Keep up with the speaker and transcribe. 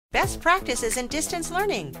Best Practices in Distance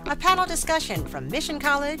Learning, a panel discussion from Mission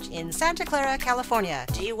College in Santa Clara, California.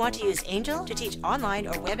 Do you want to use Angel to teach online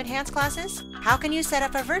or web-enhanced classes? How can you set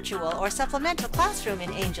up a virtual or supplemental classroom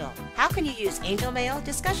in Angel? How can you use Angel Mail,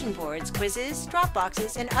 discussion boards, quizzes,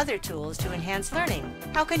 Dropboxes, and other tools to enhance learning?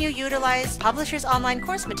 How can you utilize publishers' online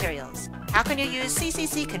course materials? How can you use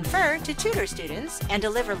CCC Confer to tutor students and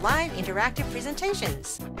deliver live interactive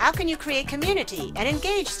presentations? How can you create community and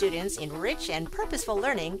engage students in rich and purposeful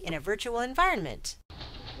learning in a virtual environment?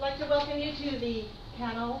 I'd like to welcome you to the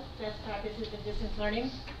panel, Best Practices in Distance Learning,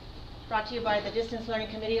 brought to you by the Distance Learning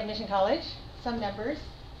Committee of Mission College, some members.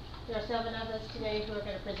 There are 7 of us today who are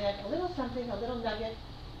going to present a little something, a little nugget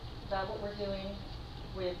about what we're doing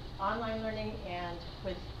with online learning and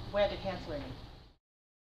with web-enhanced learning.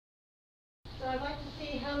 So I'd like to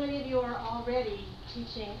see how many of you are already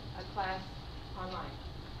teaching a class online.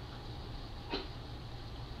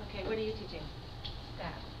 Okay, what are you teaching?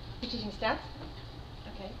 Stats. You're teaching stats?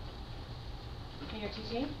 Okay. And you're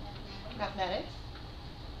teaching? Mathematics?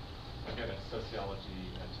 I got a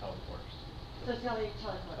sociology and telecourse. Sociology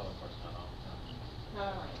telecourse. Telecourse, not online. Not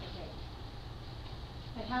online, okay.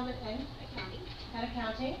 And how many? And accounting. And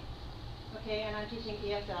accounting. Okay, and I'm teaching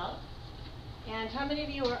ESL. And how many of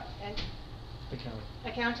you are? And Accounting.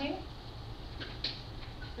 Accounting?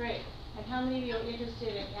 Great. And how many of you are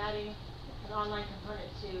interested in adding an online component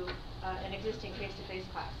to an existing face-to-face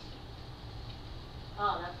class?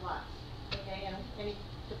 Oh, that's lots. Okay, and any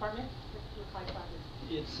department? What kind of classes?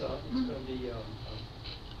 It's going to be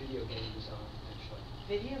video game design, actually.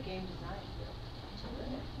 Video game design? Yeah.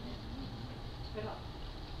 Good luck.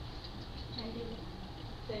 Child development.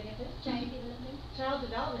 Say again, please? Child development. Child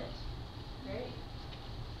development. Great.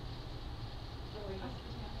 What were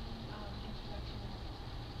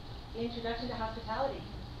you? Introduction to hospitality.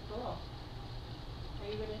 Cool. Are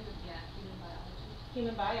you good into Human biology.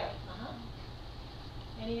 human bio?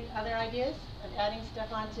 Any other ideas of adding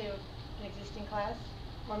stuff onto an existing class?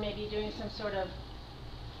 Or maybe doing some sort of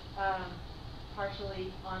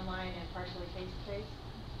partially online and partially face-to-face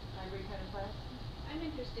hybrid kind of class? I'm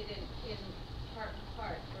interested in part and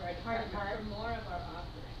part for our Part and department, part? for more of our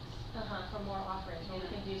offerings. For more offerings, where we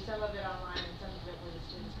Yeah. can do some of it online and some of it where the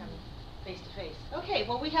students come face-to-face. Okay,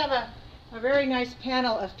 well we have a very nice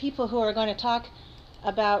panel of people who are going to talk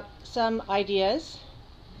about some ideas.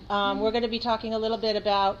 We're going to be talking a little bit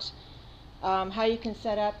about how you can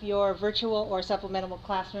set up your virtual or supplemental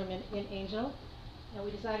classroom in Angel. And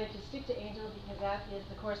we decided to stick to Angel because that is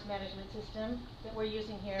the course management system that we're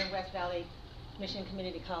using here in West Valley Mission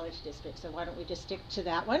Community College District. So why don't we just stick to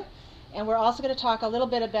that one? And we're also going to talk a little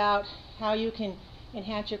bit about how you can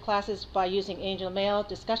enhance your classes by using Angel Mail,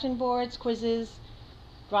 discussion boards, quizzes,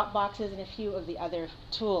 Dropboxes, and a few of the other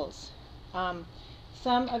tools.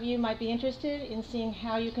 Some of you might be interested in seeing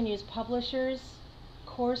how you can use publishers'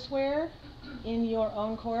 courseware in your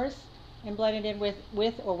own course and blend it in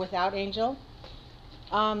with or without Angel.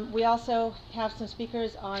 We also have some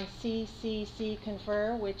speakers on CCC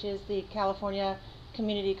Confer, which is the California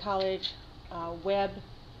Community College web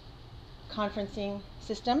conferencing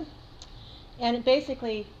system. And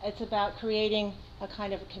basically, it's about creating a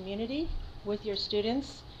kind of a community with your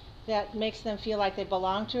students that makes them feel like they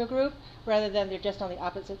belong to a group rather than they're just on the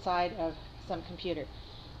opposite side of some computer.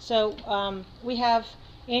 So we have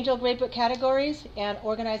Angel Gradebook categories and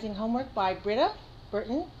organizing homework by Britta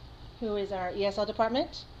Burton, who is our ESL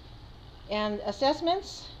department, and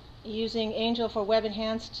assessments using Angel for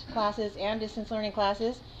web-enhanced classes and distance learning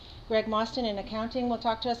classes. Greg Mostyn in accounting will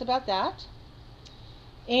talk to us about that.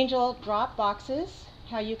 Angel Dropboxes,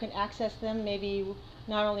 how you can access them, maybe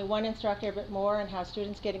not only one instructor but more, and how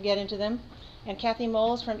students get into them. And Kathy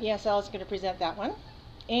Moles from ESL is going to present that one.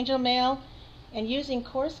 Angel Mail and using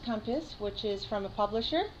Course Compass, which is from a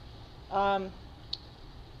publisher.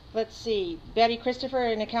 Let's see, Betty Christopher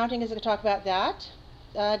in accounting is going to talk about that.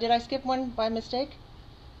 Did I skip one by mistake?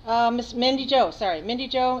 Miss Mindy Jo, sorry. Mindy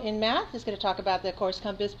Jo in math is going to talk about the Course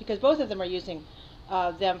Compass because both of them are using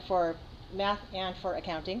them for math and for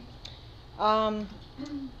accounting. Cha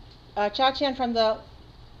Chen from the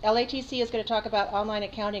LATC is going to talk about online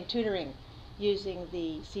accounting tutoring using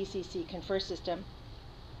the CCC Confer system.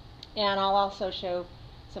 And I'll also show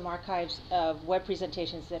some archives of web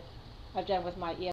presentations that I've done with my